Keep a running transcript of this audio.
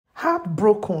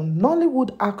Heartbroken,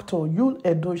 Nollywood actor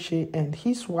Edochie and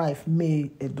his wife May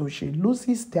Edochie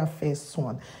loses their first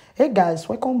son. Hey guys,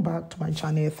 welcome back to my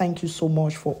channel. Thank you so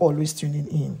much for always tuning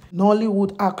in.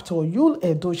 Nollywood actor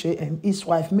Edochie and his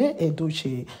wife May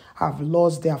Edochie have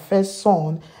lost their first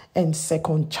son and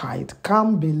second child,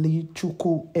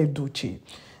 KambiliChuckwu Edochie.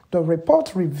 The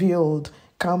report revealed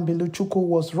KambiliChuckwu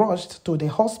was rushed to the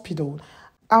hospital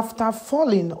after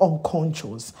falling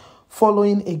unconscious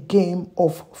following a game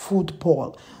of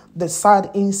football. The sad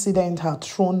incident had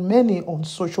thrown many on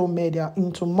social media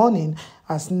into mourning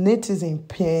as netizens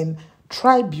paying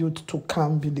tribute to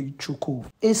KambiliChuckwu.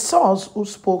 A source who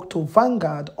spoke to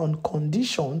Vanguard on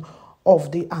condition of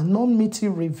the anonymity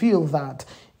revealed that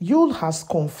Š0n has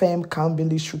confirmed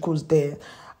KambiliChukwu's death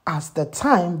at the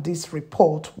time this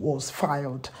report was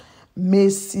filed.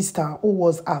 May's sister, who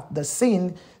was at the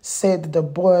scene, said the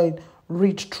boy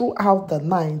reached throughout the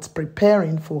night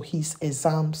preparing for his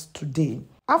exams today.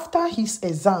 After his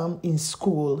exam in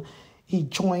school, he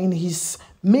joined his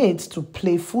mates to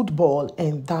play football,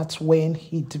 and that's when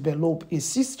he developed a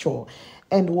seizure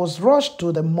and was rushed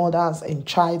to the Mothers and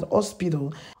Child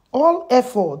Hospital. All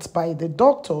efforts by the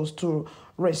doctors to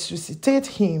resuscitate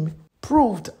him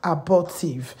proved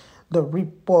abortive, the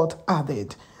report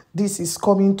added. This is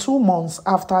coming 2 months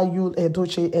after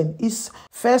Edochie and his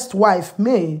first wife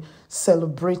May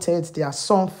celebrated their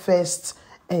son's first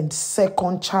and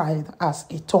second child as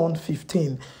he turned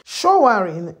 15,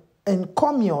 showering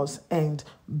encomiums and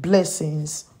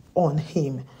blessings on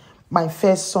him. My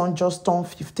first son just turned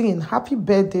 15. Happy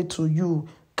birthday to you,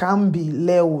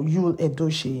 KambiliChuckwu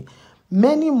Edochie.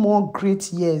 Many more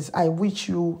great years I wish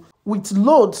you with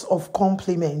loads of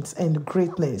compliments and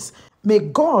greatness. May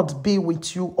God be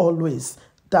with you always.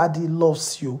 Daddy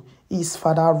loves you, his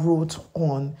father wrote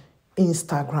on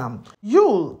Instagram.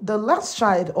 Š0n, the last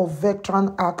child of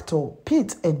veteran actor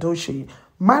Pete Edochie,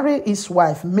 married his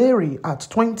wife Mary at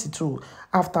 22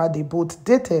 after they both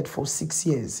dated for 6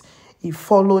 years. He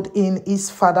followed in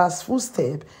his father's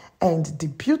footsteps and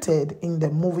debuted in the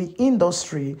movie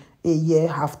industry a year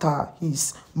after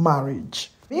his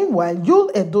marriage. Meanwhile,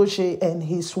 Š0n Edochie and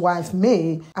his wife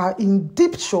May are in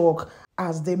deep shock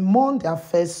as they mourn their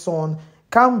first son,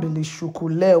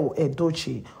 KambiliChuckwu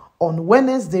Edochie, on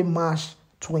Wednesday, March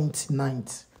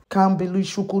 29th.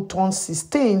 KambiliChuckwu turned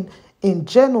 16 in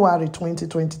January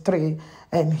 2023,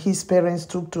 and his parents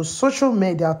took to social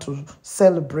media to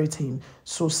celebrate him.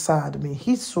 So sad. May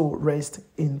his soul rest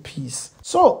in peace.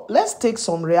 So let's take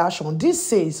some reaction. This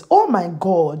says, "Oh my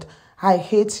God, I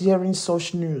hate hearing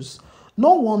such news.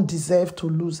 No one deserves to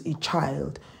lose a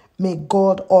child. May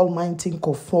God Almighty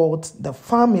comfort the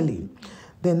family."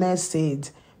 The next said,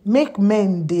 "Make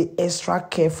men dey extra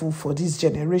careful for this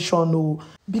generation,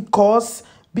 because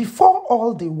before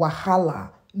all the wahala,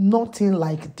 nothing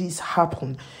like this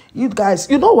happened." You guys,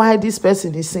 you know why this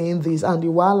person is saying this and the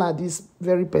wahala this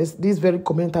very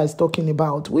commenter is talking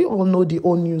about. We all know the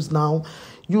old news now.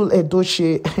 Š0n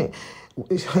Edochie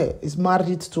is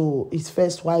married to his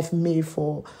first wife May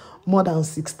for more than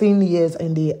 16 years,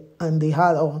 and they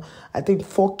had I think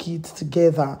 4 kids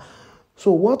together.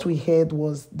 So what we heard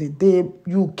was the day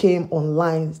you came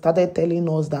online, started telling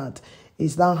us that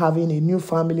he's now having a new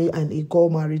family and he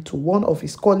got married to one of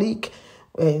his colleagues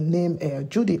named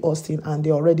Judy Austin, and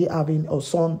they're already having a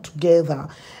son together.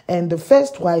 And the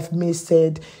first wife, May,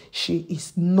 said she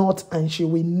is not and she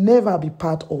will never be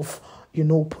part of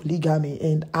polygamy,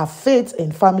 and her faith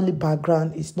and family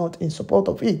background is not in support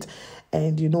of it.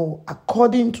 And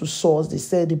according to source, they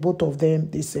said the both of them,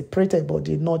 they separated, but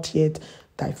they're not yet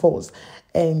divorced.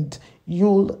 And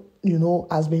Š0n,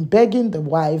 has been begging the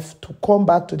wife to come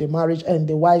back to the marriage, and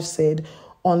the wife said,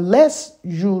 unless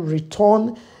you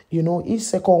return, his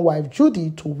second wife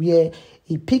Judy to where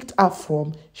he picked her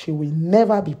from, she will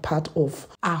never be part of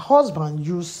her husband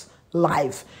Š0n's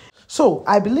life. So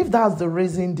I believe that's the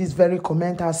reason this very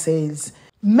commenter says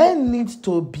men need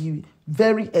to be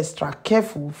very extra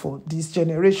careful for this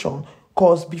generation,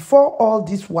 because before all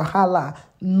this wahala,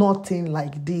 nothing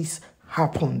like this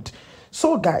happened.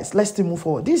 So guys, let's still move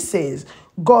forward. This says,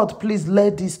 "God, please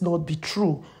let this not be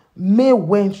true. May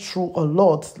went through a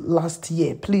lot last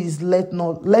year. Please let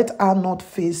her not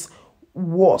face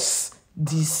worse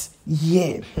this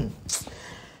year."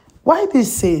 Why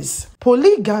this says,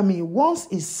 polygamy, once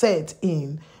is set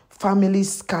in, family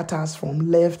scatters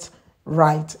from left,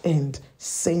 right, and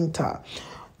center.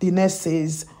 The next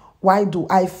says, "Why do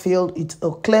I feel it's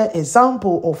a clear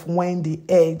example of when the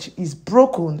edge is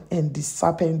broken and the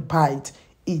serpent bites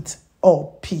it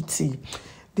or pity."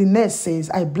 The next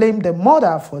says, "I blame the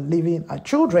mother for leaving her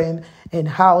children and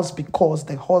house because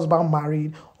the husband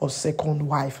married or second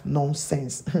wife.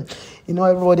 Nonsense.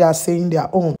 Everybody are saying their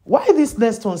own. Why this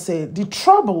next one say, the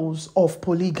troubles of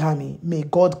polygamy, may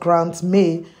God grant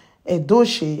me,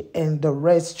 Edochie, and the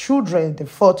rest children the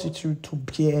fortitude to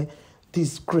bear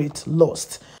this great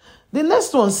loss. The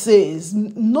next one says,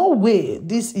 no way,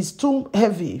 this is too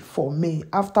heavy for me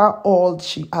after all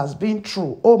she has been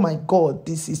through. Oh my God,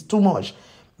 this is too much.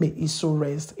 May it so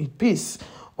rest in peace.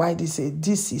 Why they say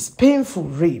this is painful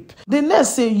rape. The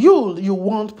next say, you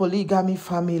want polygamous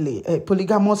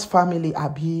family,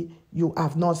 Abi, you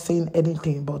have not seen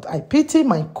anything, but I pity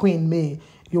my queen May.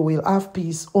 You will have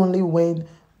peace only when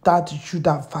that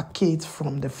Judah vacates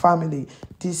from the family.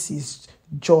 This is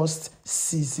just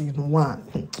season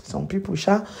 1. Some people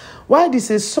shall. Why they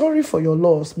say sorry for your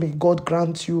loss, may God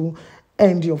grant you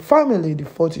and your family the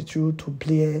fortitude to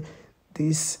bear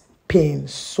this pain.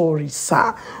 Sorry,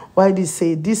 sir. Why they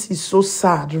say this is so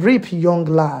sad. Rape young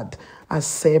lad.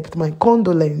 Accept my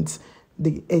condolence,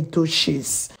 the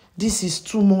Edochies. This is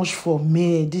too much for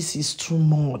me. This is too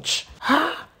much.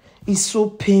 It's so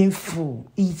painful.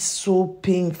 It's so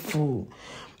painful.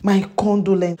 My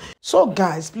condolence. So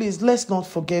guys, please, let's not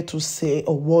forget to say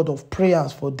a word of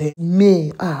prayers for them.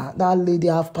 May, that lady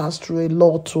have passed through a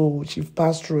lot. Oh, she's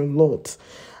passed through a lot.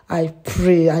 I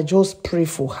just pray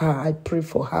for her. I pray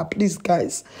for her. Please,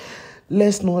 guys,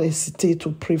 let's not hesitate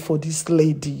to pray for this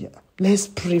lady. Let's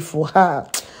pray for her.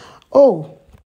 Oh,